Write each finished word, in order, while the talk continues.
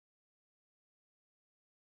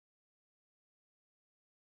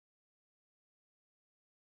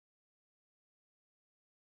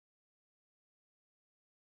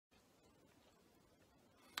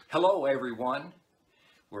Hello everyone,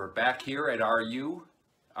 we're back here at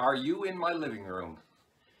RU in my living room,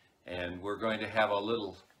 and we're going to have a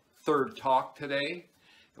little third talk today,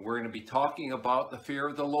 and we're going to be talking about the fear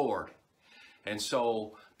of the Lord. And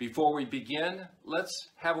so before we begin, let's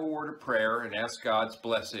have a word of prayer and ask God's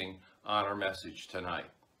blessing on our message tonight.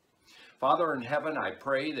 Father in heaven, I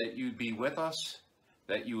pray that you'd be with us,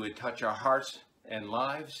 that you would touch our hearts and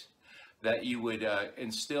lives, that you would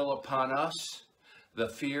instill upon us the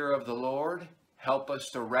fear of the Lord. Help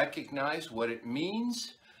us to recognize what it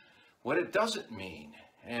means, what it doesn't mean.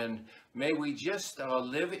 And may we just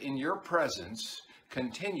live in your presence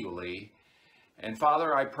continually. And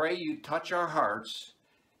Father, I pray you touch our hearts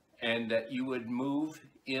and that you would move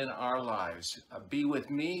in our lives. Be with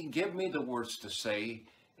me, give me the words to say.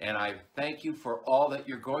 And I thank you for all that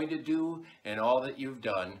you're going to do and all that you've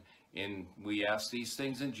done. And we ask these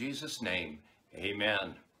things in Jesus' name.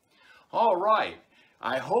 Amen. All right.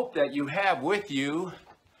 I hope that you have with you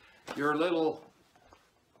your little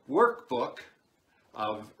workbook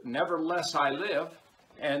of Nevertheless I Live,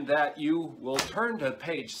 and that you will turn to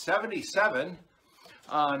page 77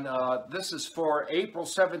 on, this is for April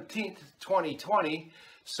 17th, 2020.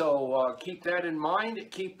 So keep that in mind.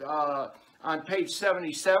 On page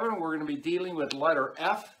 77, we're going to be dealing with letter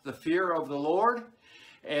F, the fear of the Lord.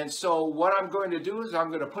 And so what I'm going to do is I'm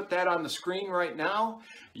going to put that on the screen right now.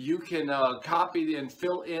 You can copy and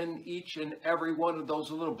fill in each and every one of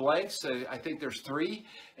those little blanks. I think there's 3.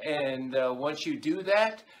 And once you do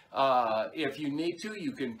that, if you need to,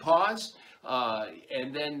 you can pause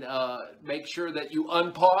and then make sure that you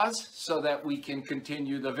unpause so that we can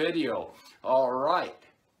continue the video. All right.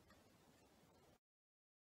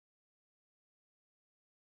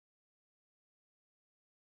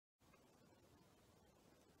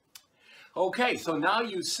 Okay, so now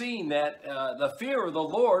you've seen that the fear of the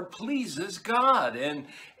Lord pleases God, and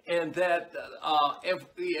that if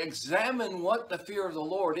we examine what the fear of the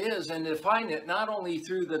Lord is and define it not only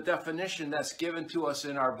through the definition that's given to us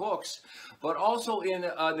in our books, but also in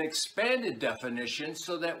an expanded definition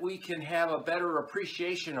so that we can have a better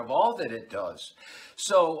appreciation of all that it does.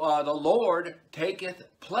 So the Lord taketh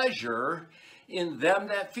pleasure in them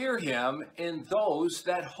that fear him, in those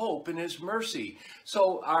that hope in his mercy.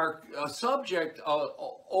 So our subject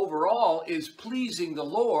overall is pleasing the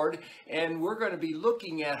Lord, and we're going to be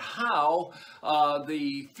looking at how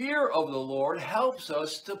the fear of the Lord helps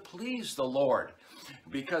us to please the Lord,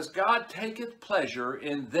 because God taketh pleasure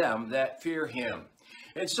in them that fear him.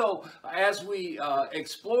 And so as we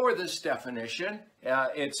explore this definition,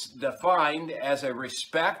 it's defined as a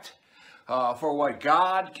respect for what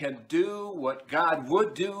God can do, what God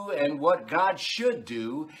would do, and what God should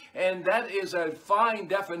do. And that is a fine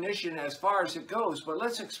definition as far as it goes. But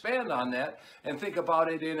let's expand on that and think about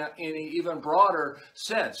it in an even broader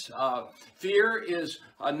sense. Fear is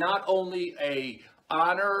not only a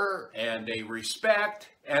honor and a respect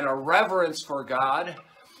and a reverence for God,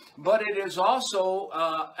 but it is also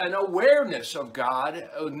an awareness of God,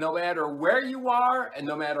 no matter where you are and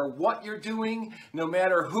no matter what you're doing, no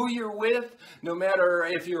matter who you're with, no matter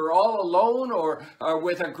if you're all alone or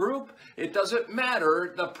with a group. It doesn't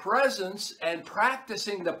matter. The presence and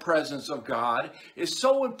practicing the presence of God is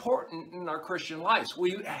so important in our Christian lives.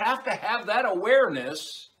 We have to have that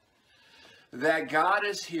awareness that God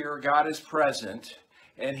is here, God is present,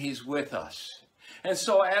 and he's with us. And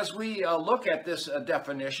so as we look at this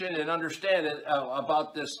definition and understand it,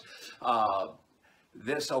 about this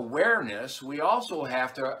awareness, we also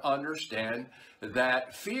have to understand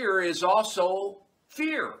that fear is also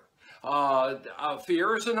fear.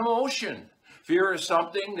 Fear is an emotion. Fear is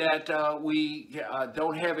something that we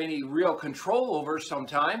don't have any real control over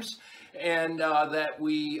sometimes, and that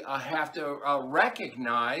we have to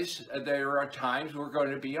recognize there are times we're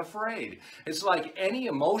going to be afraid. It's like any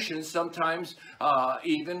emotion. Sometimes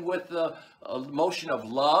even with the emotion of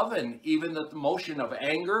love and even the emotion of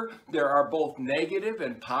anger, there are both negative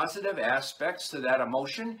and positive aspects to that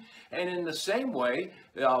emotion. And in the same way,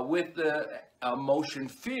 with the emotion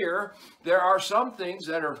fear, there are some things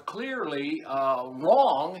that are clearly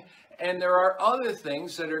wrong, and there are other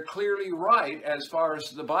things that are clearly right as far as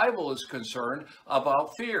the Bible is concerned about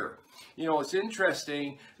fear. You know, it's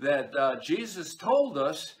interesting that Jesus told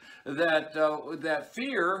us that that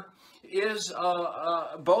fear is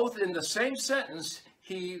both in the same sentence.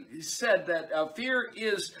 He said that fear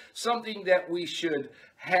is something that we should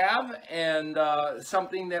have and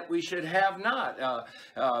something that we should have not.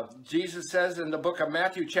 Jesus says in the book of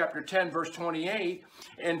Matthew chapter 10 verse 28,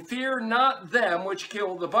 and fear not them which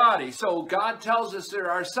kill the body. So God tells us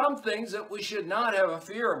there are some things that we should not have a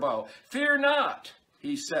fear about. Fear not.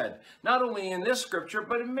 he said. Not only in this scripture,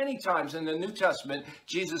 but in many times in the New Testament,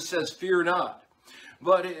 Jesus says, fear not.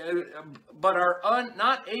 But are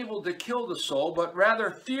not able to kill the soul, but rather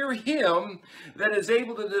fear him that is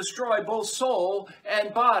able to destroy both soul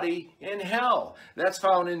and body in hell. That's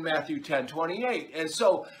found in Matthew 10:28. And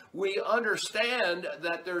so we understand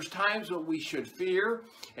that there's times when we should fear,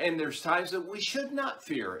 and there's times that we should not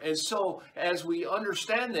fear. And so as we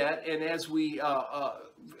understand that, and as we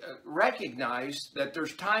recognize that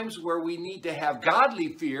there's times where we need to have godly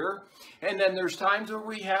fear, and then there's times where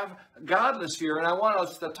we have godless fear. And I want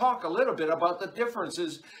us to talk a little bit about the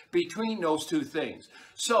differences between those two things.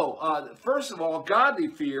 So, first of all, godly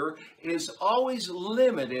fear is always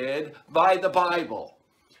limited by the Bible.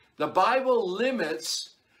 The Bible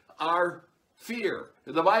limits our fear.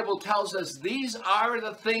 The Bible tells us these are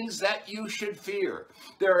the things that you should fear.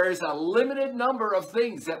 There is a limited number of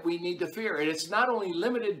things that we need to fear. And it's not only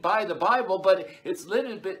limited by the Bible, but it's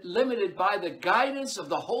limited by the guidance of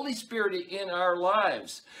the Holy Spirit in our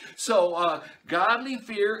lives. So godly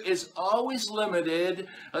fear is always limited.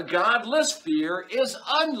 Godless fear is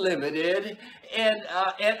unlimited and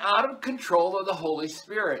out of control of the Holy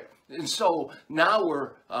Spirit. And so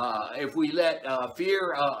now if we let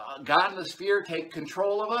godless fear take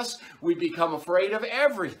control of us, we become afraid of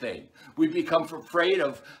everything. We become afraid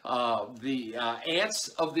of the ants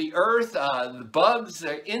of the earth, the bugs,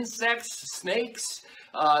 the insects, snakes.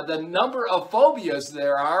 The number of phobias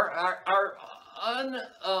there are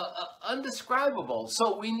undescribable.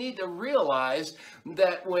 So we need to realize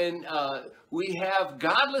that when we have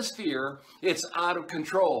godless fear, it's out of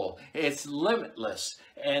control, it's limitless,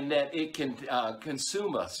 and that it can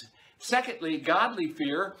consume us. Secondly, godly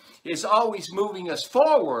fear is always moving us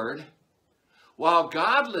forward, while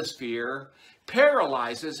godless fear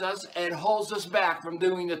paralyzes us and holds us back from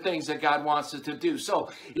doing the things that God wants us to do. So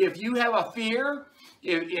if you have a fear,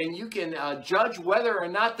 and you can judge whether or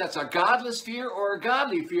not that's a godless fear or a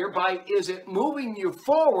godly fear by, is it moving you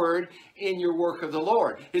forward in your work of the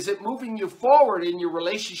Lord? Is it moving you forward in your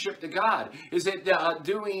relationship to God? Is it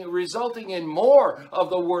resulting in more of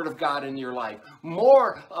the Word of God in your life,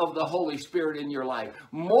 more of the Holy Spirit in your life,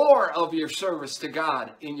 more of your service to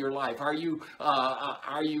God in your life? Are you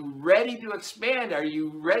ready to expand? Are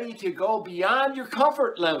you ready to go beyond your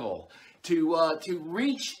comfort level to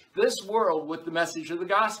reach this world with the message of the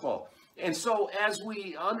gospel? And so as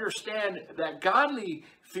we understand that godly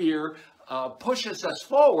fear pushes us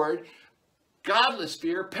forward, godless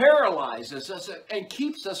fear paralyzes us and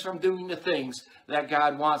keeps us from doing the things that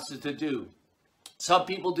God wants us to do. Some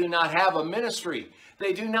people do not have a ministry.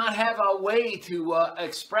 They do not have a way to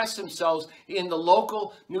express themselves in the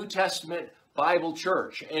local New Testament Bible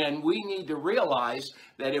church. And we need to realize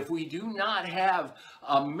that if we do not have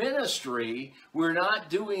a ministry, we're not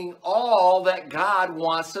doing all that God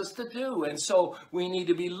wants us to do. And so we need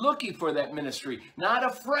to be looking for that ministry, not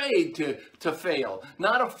afraid to fail,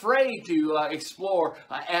 not afraid to explore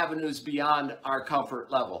avenues beyond our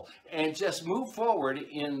comfort level, and just move forward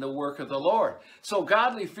in the work of the Lord. So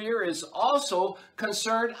godly fear is also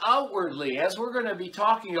concerned outwardly, as we're going to be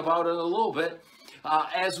talking about in a little bit.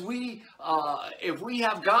 If we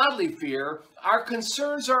have godly fear, our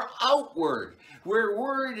concerns are outward. We're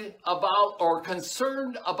worried about or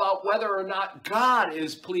concerned about whether or not God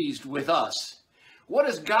is pleased with us. What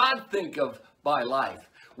does God think of my life?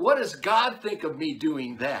 What does God think of me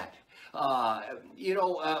doing that?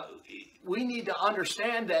 We need to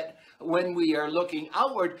understand that when we are looking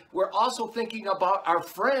outward, we're also thinking about our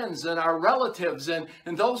friends and our relatives and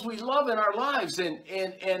those we love in our lives,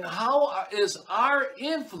 and how is our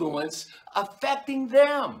influence affecting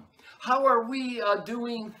them? How are we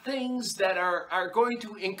doing things that are going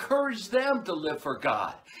to encourage them to live for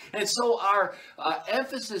God? And so our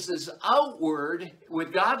emphasis is outward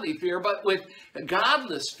with godly fear, but with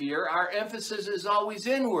godless fear, our emphasis is always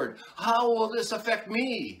inward. How will this affect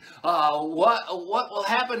me? What will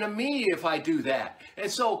happen to me if I do that? And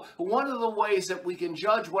so one of the ways that we can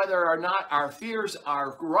judge whether or not our fears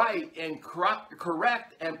are right and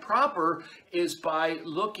correct and proper is by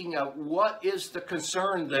looking at what is the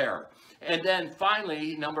concern there. And then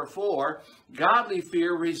finally, number 4, godly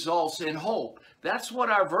fear results in hope. That's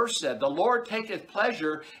what our verse said. The Lord taketh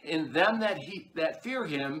pleasure in them that fear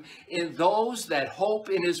him, in those that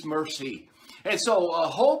hope in his mercy. And so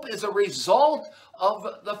hope is a result of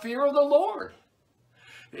the fear of the Lord.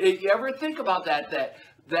 You ever think about that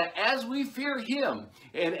as we fear him,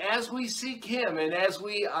 and as we seek him, and as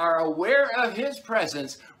we are aware of his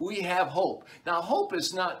presence, we have hope. Now, hope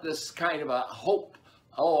is not this kind of a hope,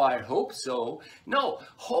 oh, I hope so. No,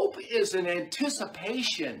 hope is an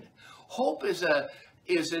anticipation. Hope is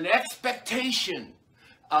an expectation.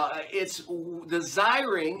 it's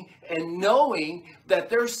desiring and knowing that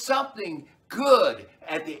there's something good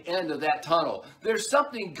at the end of that tunnel. There's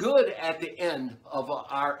something good at the end of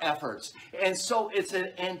our efforts. And so it's an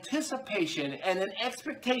anticipation and an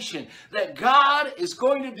expectation that God is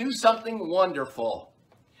going to do something wonderful.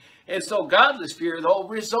 And so godless fear, though,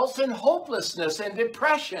 results in hopelessness and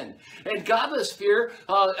depression. And godless fear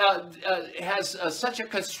has such a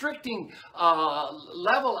constricting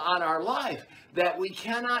level on our life that we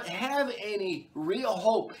cannot have any real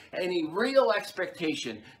hope, any real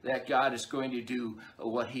expectation that God is going to do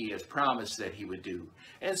what he has promised that he would do.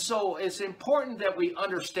 And so it's important that we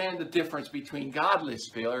understand the difference between godless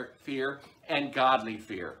fear and godly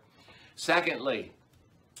fear. Secondly,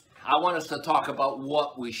 I want us to talk about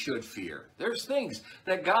what we should fear. There's things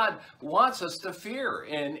that God wants us to fear.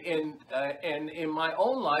 And in my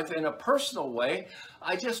own life, in a personal way,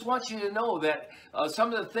 I just want you to know that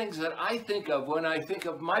some of the things that I think of when I think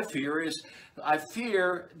of my fear is I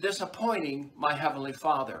fear disappointing my Heavenly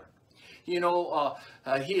Father. You know,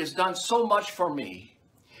 he has done so much for me.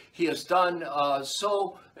 He has done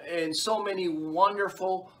in so many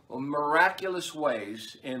wonderful, miraculous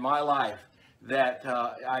ways in my life, that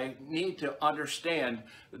I need to understand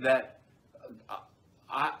that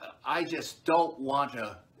I just don't want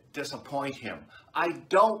to disappoint him. I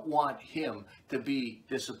don't want him to be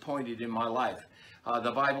disappointed in my life.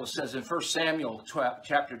 The Bible says in 1 Samuel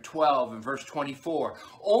chapter 12 and verse 24,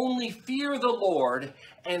 "Only fear the Lord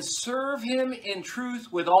and serve him in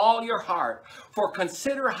truth with all your heart, for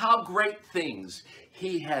consider how great things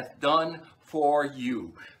he hath done for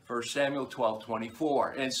you." 1 Samuel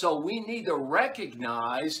 12:24. And so we need to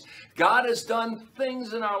recognize God has done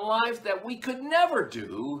things in our life that we could never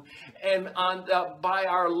do. And by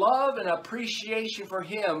our love and appreciation for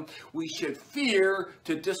him, we should fear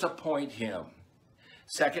to disappoint him.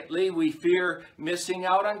 Secondly, we fear missing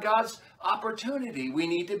out on God's opportunity. We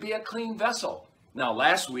need to be a clean vessel. Now,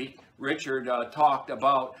 last week, Richard talked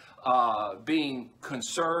about being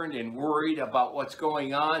concerned and worried about what's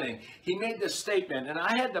going on. And he made this statement, and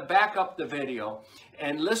I had to back up the video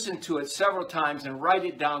and listen to it several times and write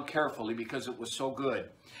it down carefully because it was so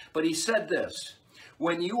good. But he said this: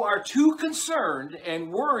 when you are too concerned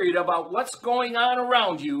and worried about what's going on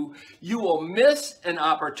around you, you will miss an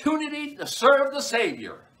opportunity to serve the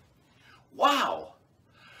Savior. Wow.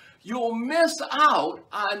 You'll miss out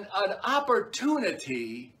on an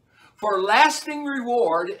opportunity for lasting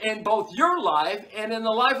reward in both your life and in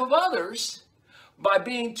the life of others by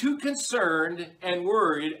being too concerned and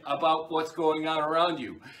worried about what's going on around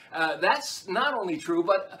you. That's not only true,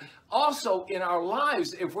 but also in our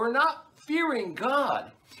lives. If we're not fearing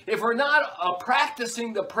God, if we're not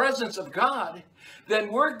practicing the presence of God,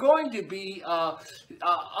 then we're going to be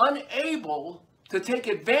unable to take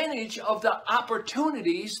advantage of the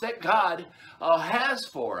opportunities that God has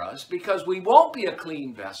for us, because we won't be a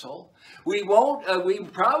clean vessel. We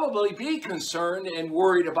probably be concerned and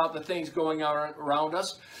worried about the things going on around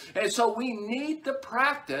us. And so we need to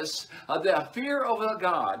practice the fear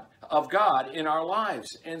of God in our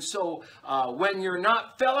lives. And so when you're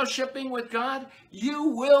not fellowshipping with God, you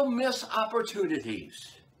will miss opportunities.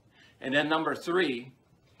 And then number three,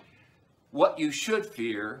 what you should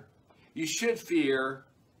fear. You should fear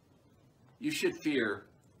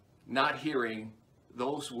not hearing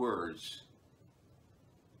those words,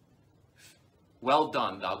 "Well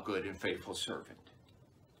done, thou good and faithful servant."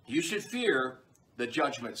 You should fear the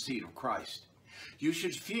judgment seat of Christ. You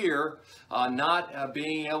should fear not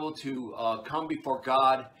being able to come before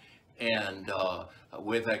God and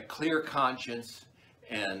with a clear conscience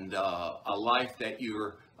and a life that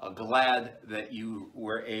you're glad that you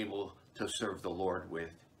were able to serve the Lord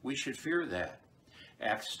with. We should fear that.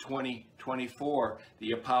 Acts 20:24,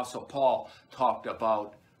 the Apostle Paul talked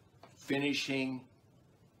about finishing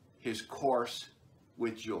his course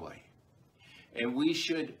with joy. And we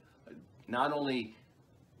should not only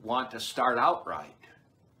want to start out right,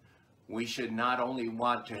 we should not only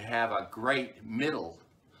want to have a great middle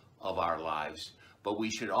of our lives, but we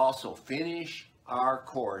should also finish our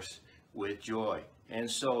course with joy. And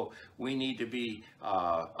so we need to be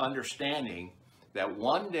understanding that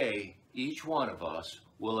one day each one of us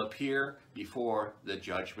will appear before the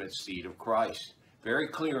judgment seat of Christ. Very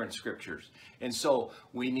clear in scriptures. And so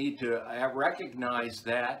we need to recognize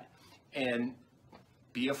that and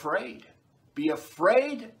be afraid. Be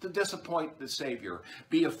afraid to disappoint the Savior.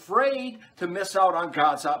 Be afraid to miss out on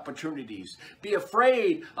God's opportunities. Be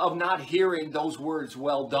afraid of not hearing those words,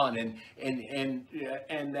 well done,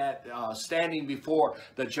 and that standing before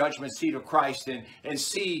the judgment seat of Christ and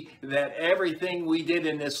see that everything we did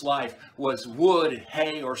in this life was wood,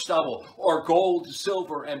 hay, or stubble, or gold,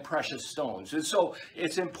 silver, and precious stones. And so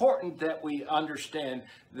it's important that we understand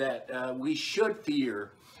that we should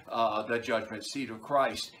fear the judgment seat of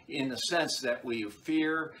Christ, in the sense that we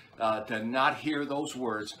fear to not hear those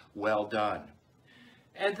words, well done.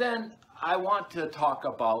 And then I want to talk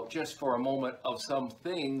about, just for a moment, of some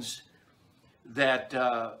things that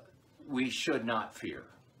we should not fear.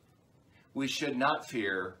 We should not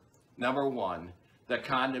fear, number one, the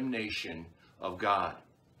condemnation of God.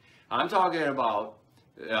 I'm talking about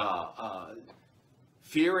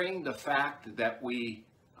fearing the fact that we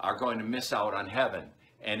are going to miss out on heaven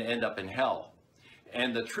and end up in hell.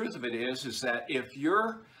 And the truth of it is that if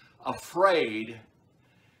you're afraid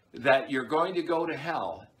that you're going to go to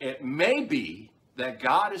hell, it may be that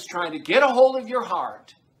God is trying to get a hold of your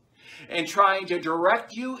heart and trying to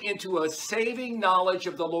direct you into a saving knowledge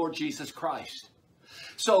of the Lord Jesus Christ.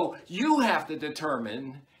 So you have to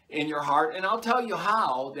determine in your heart, and I'll tell you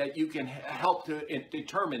how that you can help to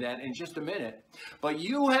determine that in just a minute. But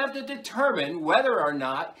you have to determine whether or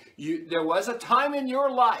not there was a time in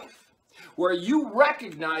your life where you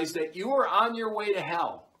recognized that you were on your way to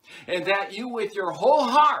hell, and that you with your whole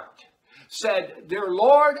heart said, "Dear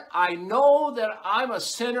Lord, I know that I'm a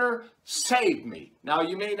sinner, save me." Now,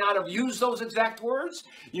 you may not have used those exact words,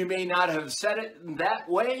 you may not have said it in that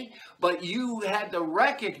way, but you had to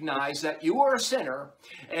recognize that you are a sinner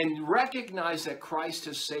and recognize that Christ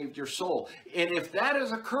has saved your soul. And if that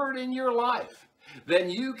has occurred in your life, then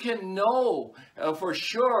you can know for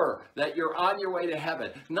sure that you're on your way to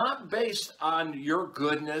heaven. Not based on your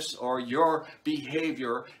goodness or your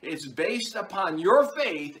behavior. It's based upon your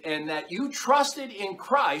faith and that you trusted in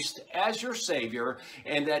Christ as your Savior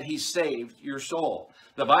and that He saved your soul.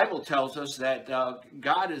 The Bible tells us that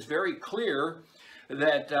God is very clear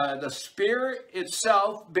that the Spirit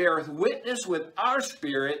itself beareth witness with our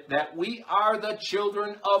spirit that we are the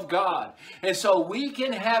children of God. And so we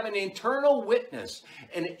can have an internal witness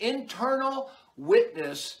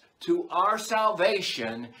to our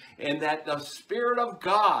salvation, and that the Spirit of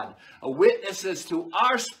God witnesses to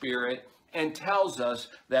our spirit and tells us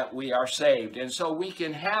that we are saved. And so we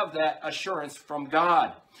can have that assurance from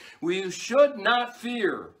God. We should not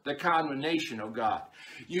fear the condemnation of God.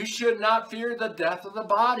 You should not fear the death of the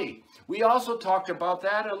body. We also talked about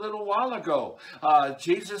that a little while ago.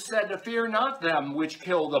 Jesus said to fear not them which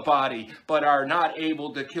kill the body, but are not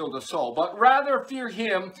able to kill the soul, but rather fear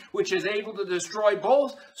him which is able to destroy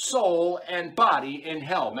both soul and body in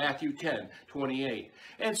hell. Matthew 10:28.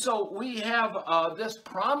 And so we have this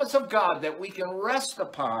promise of God that we can rest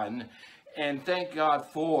upon and thank God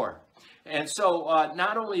for. And so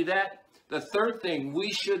not only that, the third thing,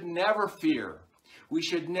 we should never fear. We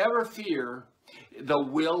should never fear the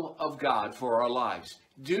will of God for our lives.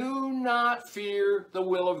 Do not fear the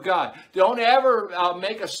will of God. Don't ever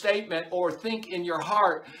make a statement or think in your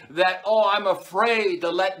heart that, oh, I'm afraid to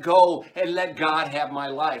let go and let God have my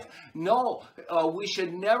life. No, we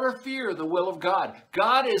should never fear the will of God.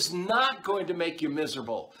 God is not going to make you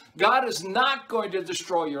miserable. God is not going to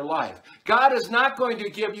destroy your life. God is not going to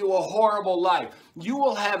give you a horrible life. You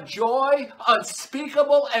will have joy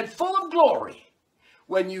unspeakable and full of glory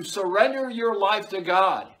when you surrender your life to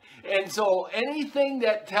God. And so anything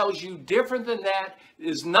that tells you different than that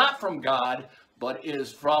is not from God, but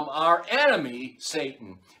is from our enemy,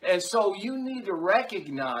 Satan. And so you need to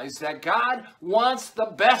recognize that God wants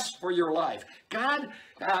the best for your life. God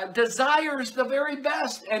desires the very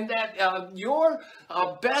best, and that your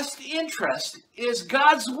best interest is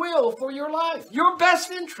God's will for your life. Your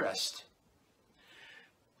best interest.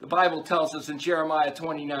 The Bible tells us in Jeremiah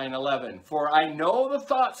 29:11, "For I know the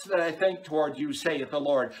thoughts that I think toward you, saith the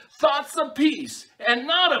Lord, thoughts of peace and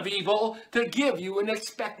not of evil, to give you an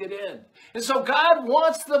expected end." And so God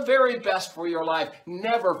wants the very best for your life.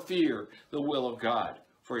 Never fear the will of God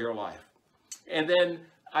for your life. And then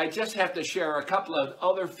I just have to share a couple of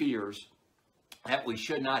other fears that we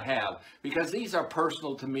should not have, because these are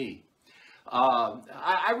personal to me.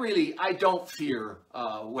 I don't fear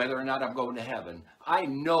whether or not I'm going to heaven. I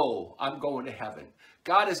know I'm going to heaven.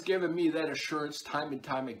 God has given me that assurance time and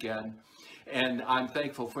time again, and I'm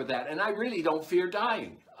thankful for that. And I really don't fear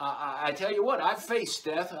dying. I tell you what, I've faced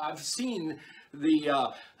death. I've seen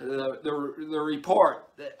the report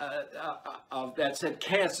that said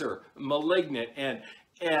cancer, malignant, and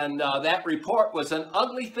And that report was an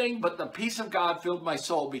ugly thing, but the peace of God filled my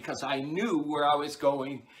soul because I knew where I was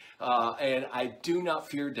going, and I do not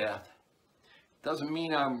fear death. Doesn't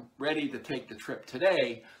mean I'm ready to take the trip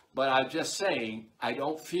today, but I'm just saying I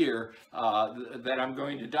don't fear that I'm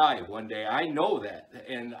going to die one day. I know that,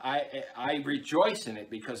 and I rejoice in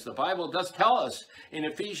it because the Bible does tell us in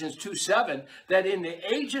Ephesians 2:7 that in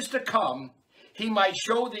the ages to come, he might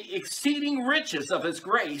show the exceeding riches of his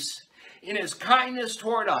grace in his kindness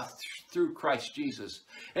toward us through Christ Jesus.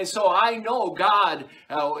 And so I know God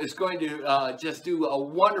is going to just do a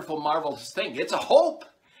wonderful, marvelous thing. It's a hope.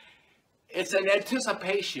 It's an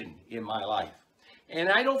anticipation in my life. And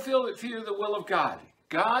I don't fear the will of God.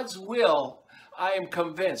 God's will, I am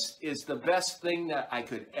convinced, is the best thing that I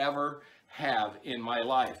could ever have in my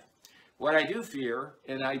life. What I do fear,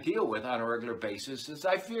 and I deal with on a regular basis, is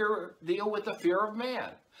I deal with the fear of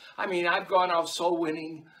man. I mean, I've gone out soul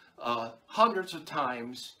winning hundreds of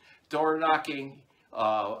times, door knocking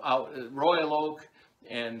out at Royal Oak,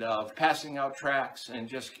 and passing out tracts and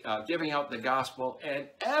just giving out the gospel. And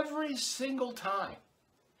every single time,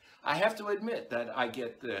 I have to admit that I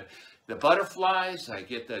get the butterflies, I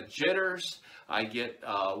get the jitters, I get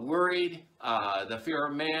worried. The fear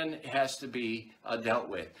of man has to be dealt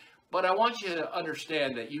with. But I want you to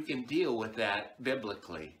understand that you can deal with that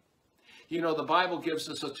biblically. You know, the Bible gives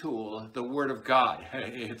us a tool, the Word of God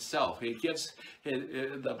itself.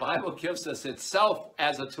 The Bible gives us itself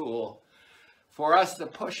as a tool for us to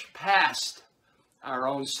push past our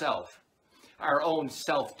own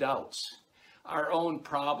self-doubts, our own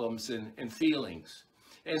problems and feelings.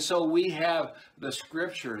 And so we have the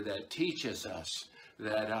scripture that teaches us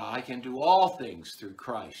that I can do all things through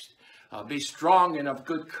Christ. Be strong and of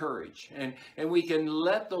good courage. And we can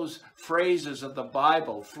let those phrases of the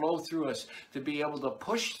Bible flow through us to be able to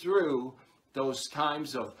push through those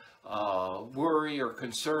times of worry or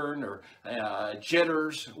concern or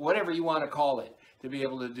jitters, whatever you want to call it, to be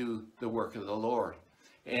able to do the work of the Lord.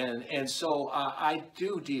 And so I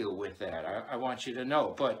do deal with that. I want you to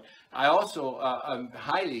know. But I also am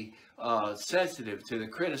highly sensitive to the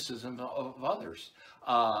criticism of others.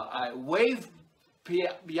 I wave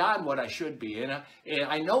beyond what I should be, and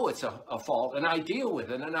I know it's a fault, and I deal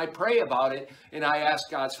with it, and I pray about it, and I ask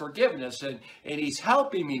God's forgiveness, and He's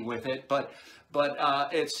helping me with it. But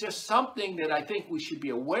it's just something that I think we should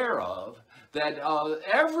be aware of, that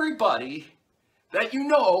everybody that you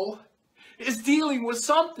know is dealing with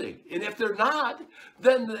something. And if they're not,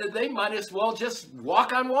 then they might as well just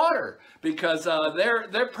walk on water, because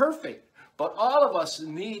they're perfect. But all of us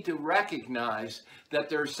need to recognize that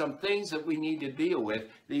there's some things that we need to deal with.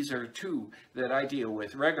 These are two that I deal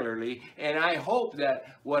with regularly. And I hope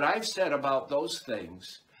that what I've said about those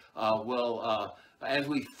things will, as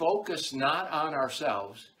we focus not on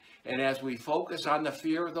ourselves, and as we focus on the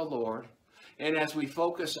fear of the Lord, and as we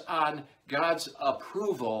focus on God's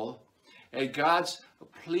approval and God's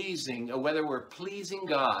pleasing, whether we're pleasing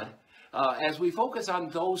God, as we focus on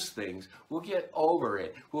those things, we'll get over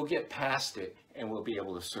it, we'll get past it, and we'll be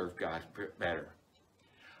able to serve God better.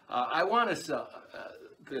 I want us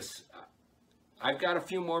I've got a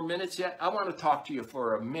few more minutes yet. I want to talk to you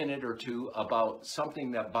for a minute or two about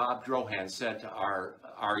something that Bob Drohan said to our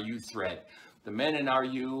RU thread. The men in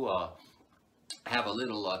RU have a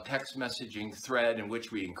little text messaging thread in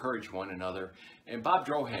which we encourage one another. And Bob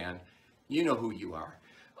Drohan, you know who you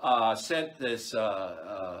are, sent this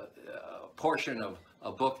portion of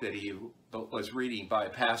a book that he was reading by a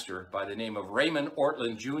pastor by the name of Raymond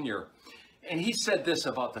Ortland Jr. And he said this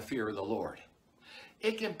about the fear of the Lord.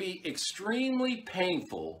 It can be extremely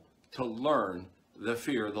painful to learn the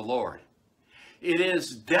fear of the Lord. It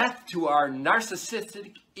is death to our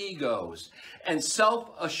narcissistic egos and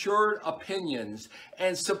self-assured opinions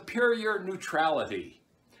and superior neutrality.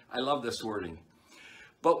 I love this wording.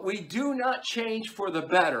 But we do not change for the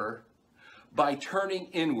better by turning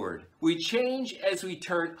inward. We change as we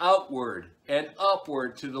turn outward and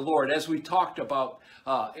upward to the Lord, as we talked about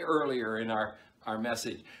earlier in our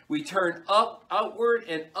message. We turn outward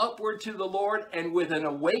and upward to the Lord, and with an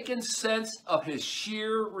awakened sense of His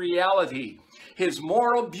sheer reality, His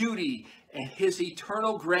moral beauty, and His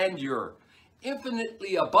eternal grandeur,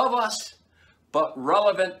 infinitely above us, but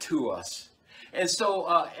relevant to us. And so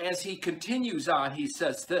as he continues on, he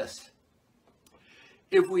says this: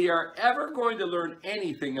 if we are ever going to learn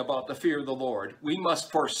anything about the fear of the Lord, we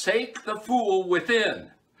must forsake the fool within,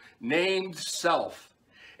 named self.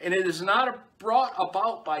 And it is not brought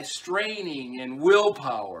about by straining and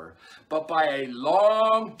willpower, but by a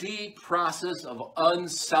long, deep process of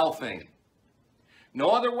unselfing. No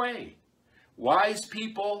other way. Wise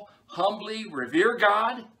people humbly revere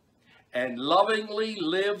God and lovingly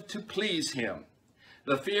live to please him.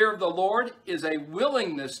 The fear of the Lord is a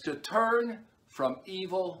willingness to turn from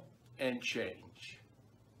evil and change.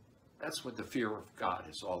 That's what the fear of God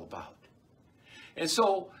is all about. And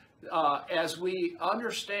so, as we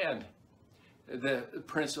understand the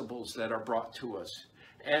principles that are brought to us,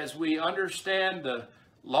 as we understand the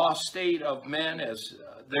lost state of men, as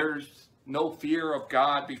there's no fear of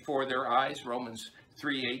God before their eyes, Romans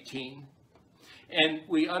 3:18, and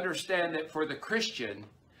we understand that for the Christian,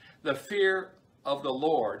 the fear of the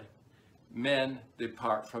Lord, men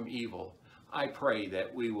depart from evil. I pray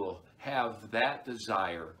that we will have that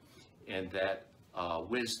desire and that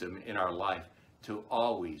wisdom in our life to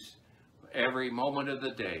always, every moment of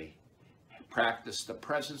the day, practice the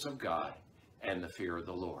presence of God and the fear of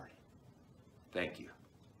the Lord. Thank you.